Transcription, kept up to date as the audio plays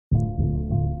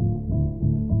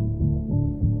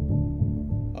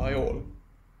Hi all,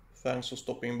 thanks for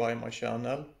stopping by my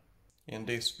channel. In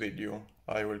this video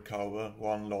I will cover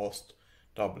one last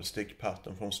double stick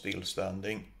pattern from still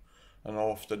standing, and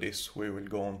after this we will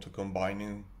go on to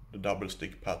combining the double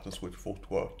stick patterns with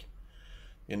footwork.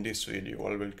 In this video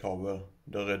I will cover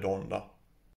the redonda.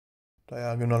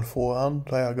 Diagonal forehand,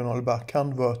 diagonal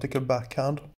backhand, vertical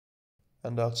backhand.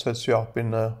 And that sets you up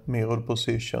in a mirrored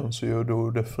position, so you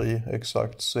do the three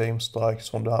exact same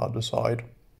strikes on the other side.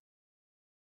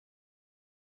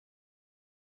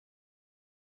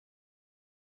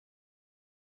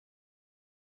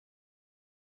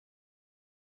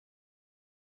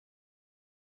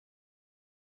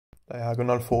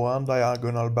 Diagonal forehand,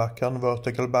 diagonal backhand,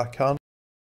 vertical backhand.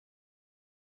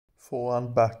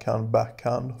 Forehand, backhand,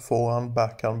 backhand, forehand,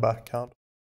 backhand, backhand.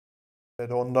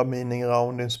 Redonda meaning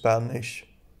round in Spanish,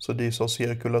 so these are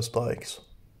circular strikes.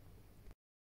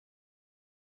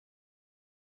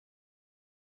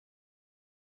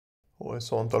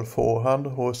 Horizontal forehand,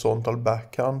 horizontal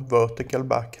backhand, vertical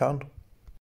backhand.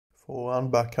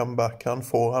 Forehand, backhand, backhand,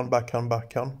 forehand, backhand,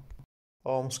 backhand.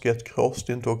 Arms get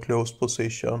crossed into a closed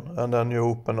position and then you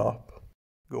open up.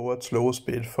 Go at slow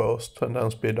speed first and then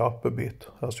speed up a bit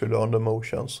as you learn the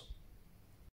motions.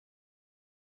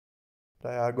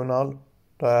 Diagonal,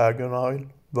 diagonal,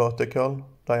 vertical,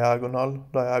 diagonal,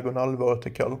 diagonal,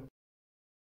 vertical.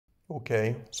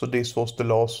 Okay, so this was the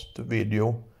last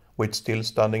video with still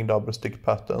standing double stick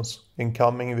patterns. In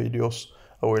coming videos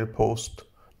I will post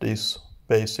these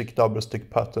basic double stick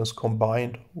patterns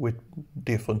combined with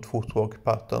different footwork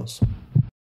patterns.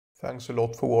 Thanks a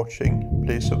lot for watching.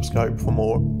 Please subscribe for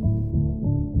more.